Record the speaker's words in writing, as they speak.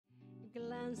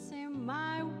dancing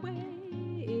my way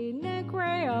in the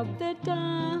gray of the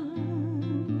dawn.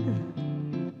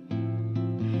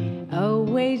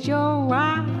 Await your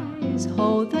eyes,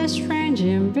 hold a strange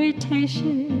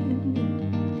invitation.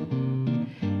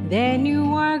 Then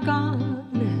you are gone.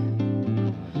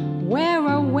 Where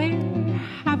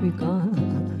have you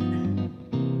gone?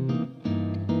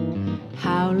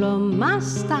 How long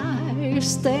must I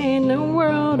stay in a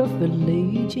world of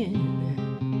religion?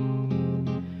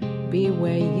 Be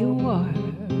where you are,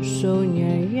 so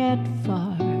near yet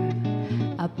far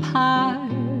apart.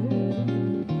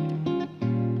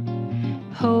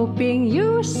 Hoping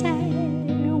you say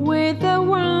with a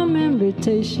warm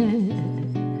invitation,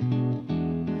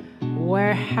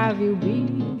 where have you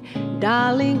been,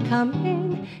 darling?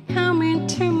 Come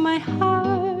into my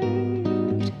heart.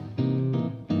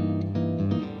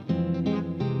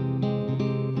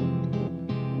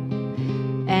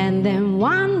 And then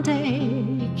one day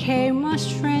came a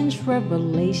strange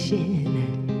revelation.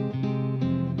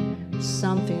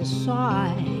 Something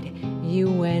inside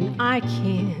you and I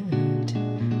can't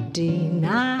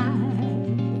deny.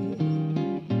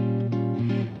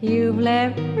 You've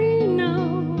let me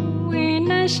know in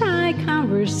a shy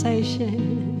conversation.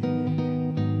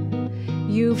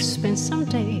 You've spent some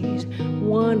days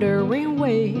wondering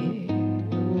where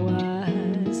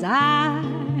was I.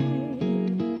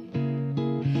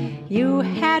 You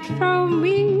had from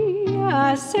me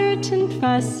a certain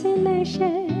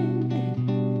fascination.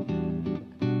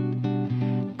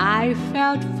 I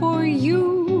felt for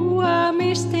you a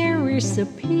mysterious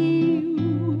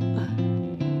appeal.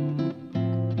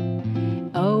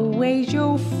 Always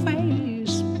your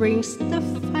face brings the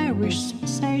fiery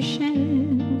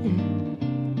sensation.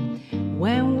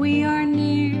 When we are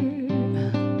near,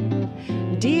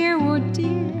 dear, oh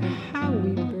dear, how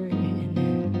we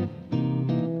burn.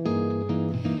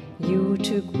 You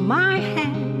took my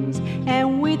hands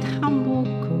and with humble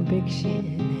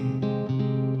conviction,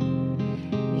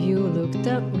 you looked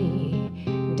at me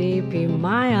deep in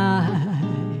my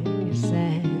eyes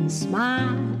and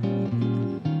smiled.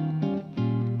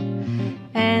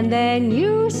 And then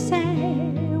you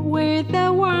said with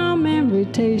a warm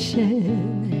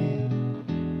invitation,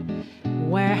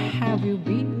 where have you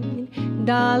been,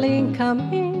 darling? Come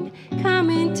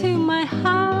into my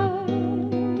heart.